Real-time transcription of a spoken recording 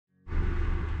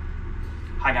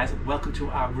Hi guys, welcome to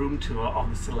our room tour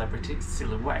of the Celebrity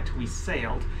Silhouette. We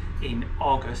sailed in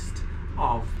August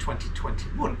of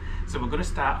 2021. So we're going to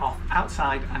start off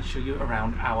outside and show you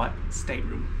around our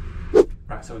stateroom.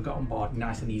 Right, so we got on board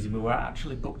nice and easy. We were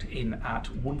actually booked in at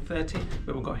 1:30,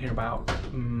 but we got here about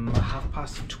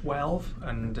 12:30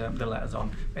 and they let us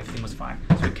on. Everything was fine.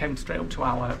 So we came straight up to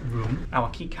our room. Our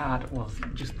key card was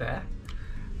just there.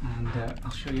 And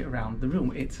I'll show you around the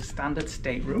room. It's a standard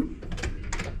stateroom.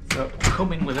 So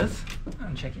come in with us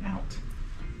and check it out.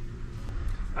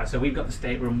 So we've got the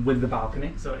stateroom with the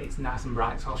balcony, so it's nice and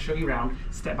bright. So I'll show you around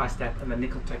step by step, and then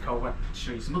Nick will take over to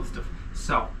show you some other stuff.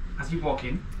 So as you walk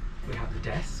in, we have the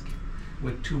desk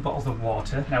with 2 bottles of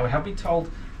water. Now we have been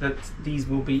told that these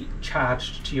will be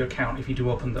charged to your account if you do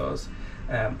open those.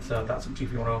 So that's up to you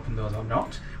if you want to open those or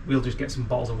not. We'll just get some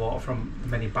bottles of water from the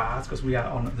many bars because we are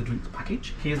on the drinks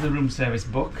package. Here's the room service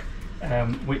book,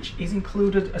 which is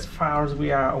included as far as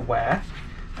we are aware.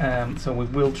 So we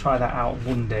will try that out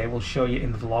one day. We'll show you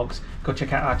in the vlogs. Go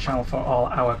check out our channel for all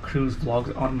our cruise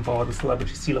vlogs on board the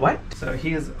Celebrity Silhouette. So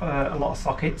here's a lot of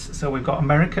sockets. So we've got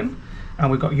American and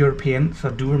we've got European,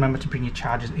 so do remember to bring your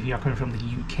chargers if you're coming from the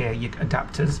UK, your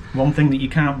adapters. One thing that you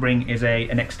can't bring is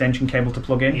an extension cable to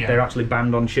plug in. Yeah. They're actually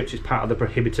banned on ships. It's part of the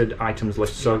prohibited items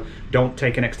list, so don't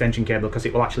take an extension cable because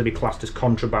it will actually be classed as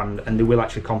contraband and they will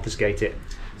actually confiscate it.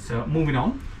 So moving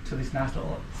on to this nice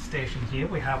little station here,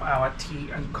 we have our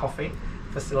tea and coffee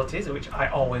facilities, which I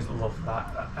always love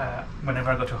that.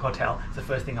 Whenever I go to a hotel, it's the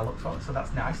first thing I look for, so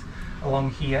that's nice. Along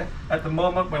here, at the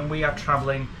moment when we are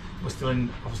travelling, we're still in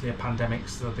obviously a pandemic,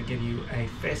 so they give you a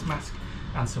face mask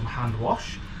and some hand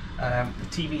wash. The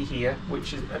TV here,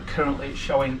 which is currently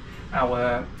showing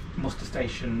our muster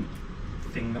station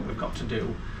thing that we've got to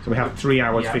do. So we have 3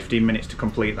 hours, 15 minutes to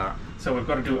complete that. So we've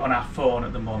got to do it on our phone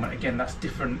at the moment. Again, that's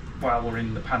different while we're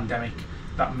in the pandemic.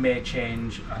 That may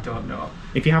change, I don't know.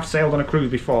 If you have sailed on a cruise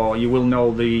before, you will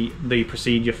know the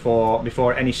procedure for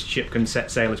before any ship can set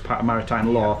sail as part of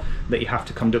maritime law, that you have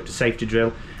to conduct a safety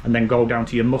drill and then go down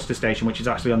to your muster station, which is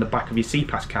actually on the back of your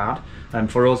SeaPass card.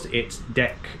 And for us, it's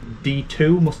deck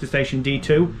D2, muster station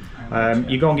D2.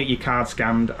 You go and get your card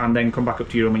scanned and then come back up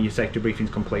to your room and your safety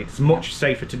briefing's complete. It's much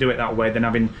safer to do it that way than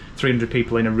having 300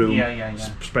 people in a room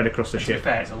spread across the ship. To be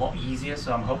fair, it's a lot easier,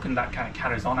 so I'm hoping that kind of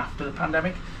carries on after the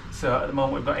pandemic. So at the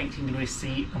moment we've got 18 degrees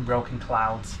C and broken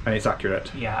clouds. And it's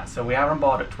accurate. Yeah, so we are on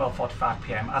board at 12:45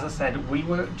 PM. As I said, we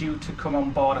were due to come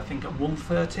on board I think at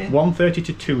 1:30. 1:30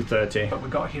 to 2:30. But we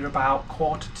got here about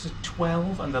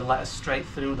 11:45 and they let us straight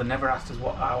through. They never asked us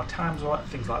what our times were,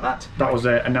 things like that. That was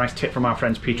a nice tip from our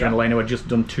friends Peter and Elena, who had just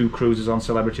done 2 cruises on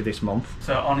Celebrity this month.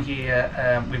 So on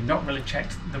here, we've not really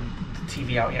checked the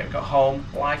TV out yet. We've got home,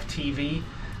 live TV,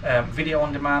 video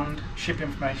on demand, ship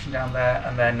information down there,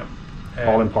 and then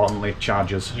all importantly,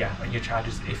 chargers. Yeah, your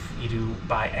chargers if you do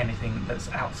buy anything that's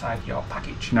outside your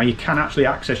package. Now you can actually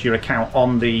access your account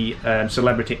on the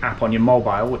Celebrity app on your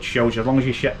mobile, which shows you, as long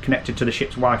as you're connected to the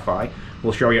ship's Wi-Fi,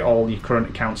 will show you all your current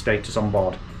account status on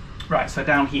board. Right, so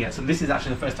down here, so this is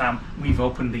actually the first time we've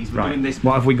opened these. We're doing this.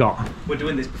 What have we got? We're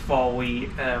doing this before we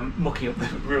mucky up the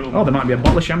room. Oh, there might be a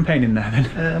bottle of champagne in there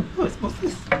then. What's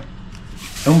this?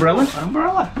 Umbrella? An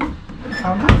umbrella.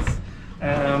 How nice.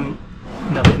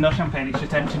 No, there's no champagne, it's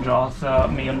just empty drawers, so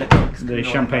me and the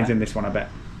champagne's in this one, I bet.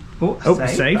 Oh,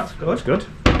 safe. That's good. That's good.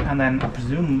 And then I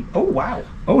presume, oh wow.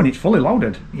 Oh, and it's fully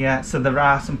loaded. Yeah, so there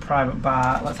are some private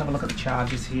bar. Let's have a look at the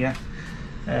charges here.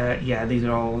 Yeah, these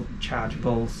are all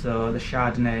chargeable. So the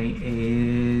Chardonnay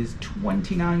is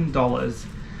 $29,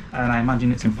 and I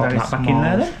imagine it's a very small. Pop that back in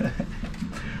there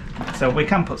then. So we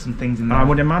can put some things in there. I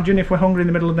would imagine if we're hungry in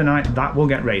the middle of the night, that will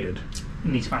get raided.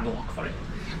 We need to find a lock for it.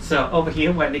 So over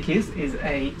here, where Nick is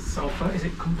a sofa. Is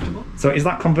it comfortable? So is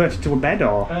that converted to a bed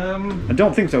or? I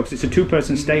don't think so, because it's a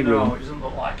 2-person stateroom. No, it doesn't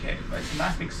look like it. But it's a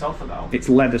nice big sofa though. It's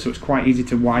leather, so it's quite easy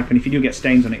to wipe, and if you do get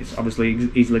stains on it, it's obviously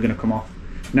easily going to come off.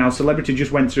 Now, Celebrity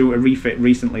just went through a refit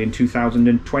recently in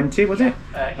 2020, was it?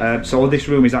 So this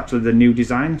room is actually the new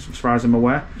design, as far as I'm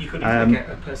aware. You could even get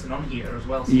a person on here as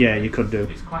well. So yeah, you could do.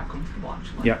 It's quite comfortable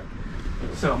actually. Yeah.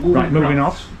 So moving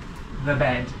off. The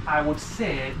bed, I would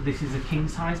say this is a king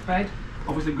size bed.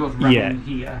 Obviously it goes round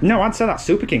here. No, I'd say that's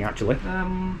Super King actually.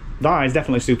 That is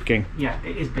definitely Super King. Yeah,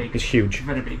 it is big. It's huge.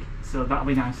 Very big. So that'll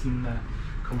be nice and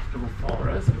comfortable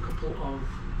for us. A couple of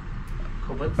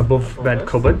cupboards. Above bed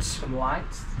cupboards. Some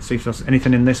lights. Let's see if there's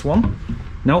anything in this one.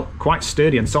 No, quite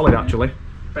sturdy and solid actually.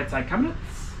 Bedside cabinets.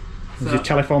 There's a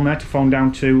telephone there to phone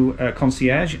down to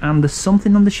concierge, and there's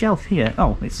something on the shelf here.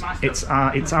 Oh, it's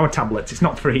our tablets. It's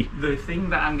not free. The thing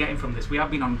that I'm getting from this, we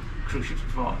have been on cruise ships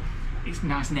before. it's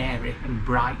nice and airy and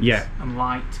bright and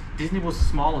light. Disney was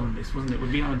smaller than this, wasn't it?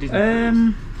 We've been on a Disney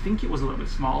cruise. I think it was a little bit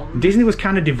smaller. Disney was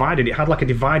kind of divided. It had like a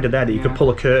divider there that you could pull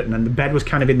a curtain, and the bed was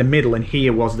kind of in the middle, and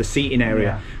here was the seating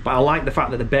area. But I like the fact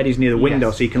that the bed is near the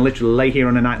window, so you can literally lay here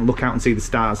on a night and look out and see the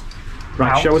stars.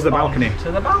 Right, show us the balcony.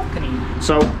 To the balcony.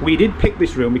 So we did pick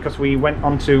this room because we went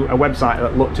onto a website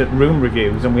that looked at room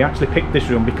reviews, and we actually picked this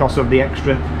room because of the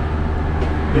extra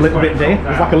little bit there.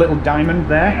 There's like a little diamond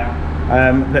there.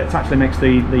 That actually makes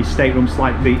the stateroom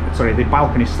the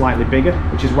balcony slightly bigger,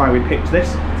 which is why we picked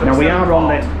this. So now we are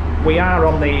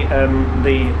on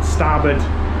the starboard.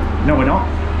 No, we're not.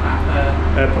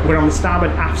 We're on the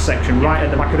starboard aft section, right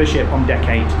at the back of the ship on deck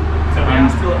 8. So we are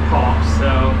still at port.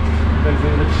 So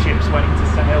the ship's waiting to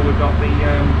sail. We've got the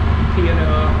P&O.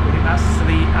 I think that's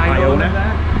the Iona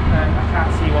there. I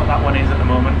can't see what that one is at the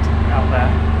moment out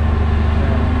there.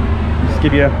 Just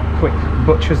give you a quick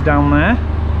butchers down there.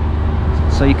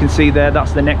 So you can see there,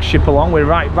 that's the next ship along. We're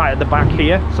right at the back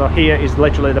here. So here is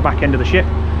literally the back end of the ship.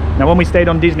 Now when we stayed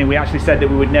on Disney, we actually said that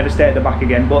we would never stay at the back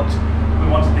again, but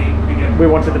we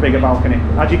wanted the bigger balcony.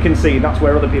 As you can see, that's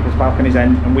where other people's balconies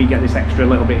end, and we get this extra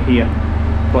little bit here.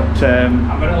 But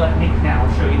I'm going to let Nick now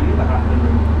show you the other half of the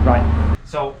room. Right.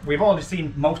 So we've already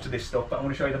seen most of this stuff, but I'm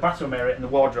going to show you the bathroom area and the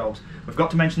wardrobes. We've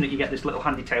got to mention that you get this little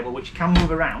handy table, which you can move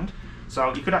around.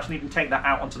 So you could actually even take that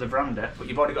out onto the veranda, but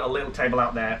you've already got a little table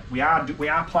out there. We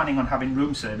are planning on having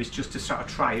room service just to sort of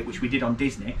try it, which we did on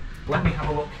Disney. Let me have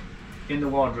a look in the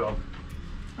wardrobe.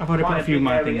 I've already put a few of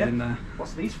my things in there.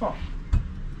 What's these for?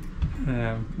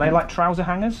 They like trouser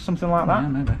hangers, something like that? Yeah,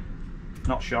 maybe.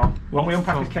 Not sure. When we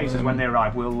unpack the cases when they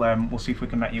arrive, we'll see if we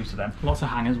can make use of them. Lots of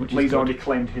hangers, which Lee's is good. already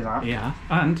claimed his out. Yeah,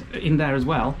 and in there as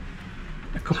well,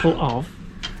 a couple of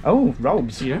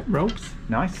robes. Yeah, robes.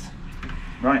 Nice.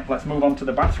 Right, let's move on to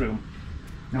the bathroom.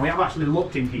 Now we have actually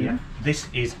looked in here. This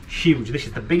is huge. This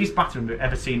is the biggest bathroom we've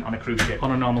ever seen on a cruise ship. On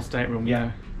a normal stateroom,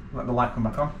 yeah. Let the light come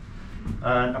back on.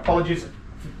 Apologies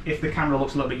if the camera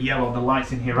looks a little bit yellow. The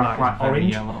lights in here are quite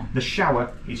orange. Yellow. The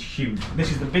shower is huge.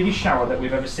 This is the biggest shower that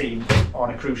we've ever seen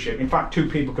on a cruise ship. In fact, 2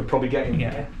 people could probably get in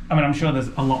here. I mean, I'm sure there's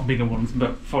a lot bigger ones,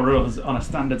 but for us, on a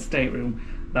standard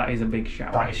stateroom, that is a big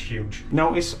shower. That is huge.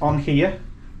 Notice on here,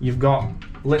 you've got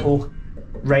little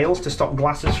rails to stop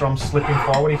glasses from slipping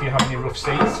forward if you have any rough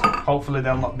seas. Hopefully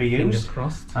they'll not be used.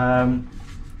 Fingers crossed.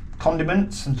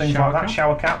 Condiments and things like that,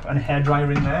 shower cap and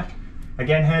hairdryer in there.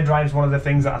 Again, hairdryer is one of the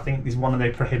things that I think is one of the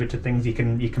prohibited things. You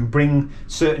can bring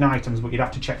certain items, but you'd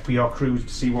have to check for your cruise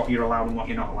to see what you're allowed and what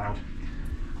you're not allowed.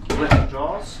 Little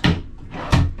drawers.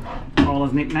 All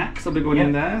his knickknacks will be going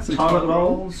in there. Some toilet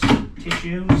rolls,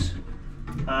 tissues,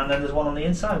 and then there's one on the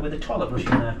inside with a toilet brush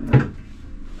in there.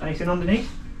 Anything underneath?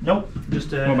 Nope,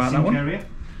 just a sink area.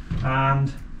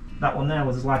 And that one there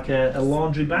was like a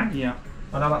laundry bag. Yeah.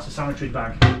 Oh no, that's a sanitary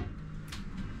bag.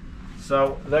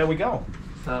 So there we go.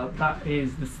 So that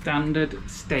is the standard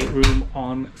stateroom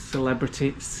on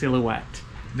Celebrity Silhouette.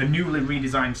 The newly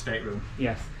redesigned stateroom.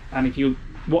 Yes, and if you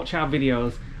watch our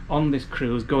videos on this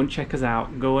cruise, go and check us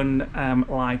out. Go and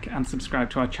like and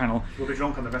subscribe to our channel. We'll be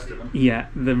drunk on the rest of them. Yeah,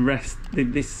 the rest.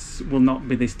 This will not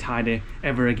be this tidy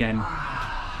ever again.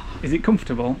 Is it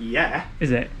comfortable? Yeah.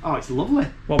 Is it? Oh, it's lovely.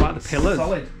 What about the pillars?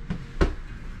 Solid.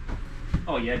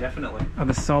 Oh yeah, definitely. Are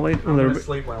they solid? I'm gonna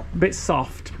sleep well. A bit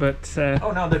soft, but...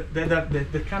 oh no,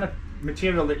 the kind of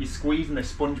material that you squeeze and they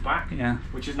sponge back. Yeah.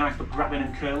 Which is nice for grabbing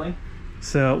and curling.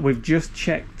 So we've just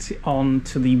checked on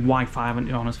to the Wi-Fi, haven't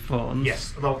you, on his phones?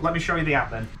 Yes. Well, let me show you the app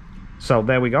then. So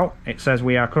there we go. It says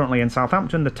we are currently in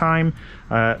Southampton. The time,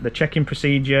 the check-in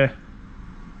procedure.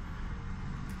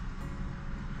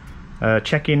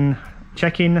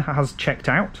 Check-in has checked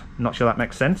out. Not sure that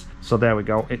makes sense. So there we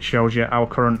go. It shows you our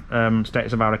current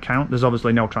status of our account. There's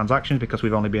obviously no transactions because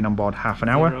we've only been on board half an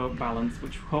hour. Zero balance,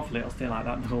 which hopefully it'll stay like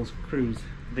that the whole cruise.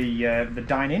 The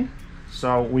dine-in.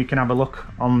 So we can have a look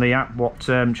on the app. What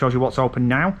shows you what's open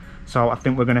now. So I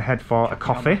think we're going to head for a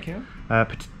coffee.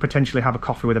 Potentially have a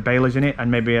coffee with a Baileys in it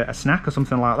and maybe a snack or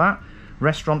something like that.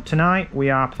 Restaurant tonight,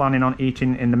 we are planning on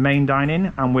eating in the main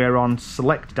dine-in, and we're on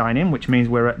select dine-in, which means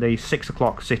we're at the 6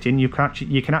 o'clock sit-in. You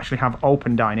can actually have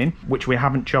open dine-in, which we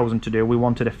haven't chosen to do. We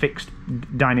wanted a fixed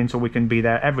dine-in so we can be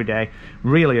there every day,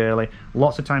 really early,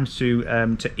 lots of times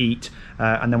to eat,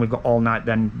 and then we've got all night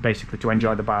then basically to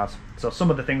enjoy the bars. So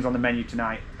some of the things on the menu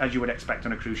tonight, as you would expect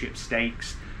on a cruise ship,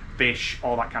 steaks, fish,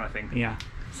 all that kind of thing. Yeah.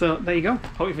 So there you go.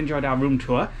 Hope you've enjoyed our room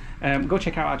tour. Go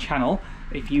check out our channel.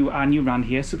 If you are new around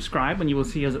here, subscribe and you will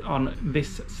see us on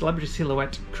this Celebrity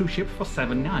Silhouette cruise ship for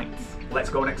 7 nights. Let's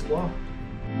go and explore.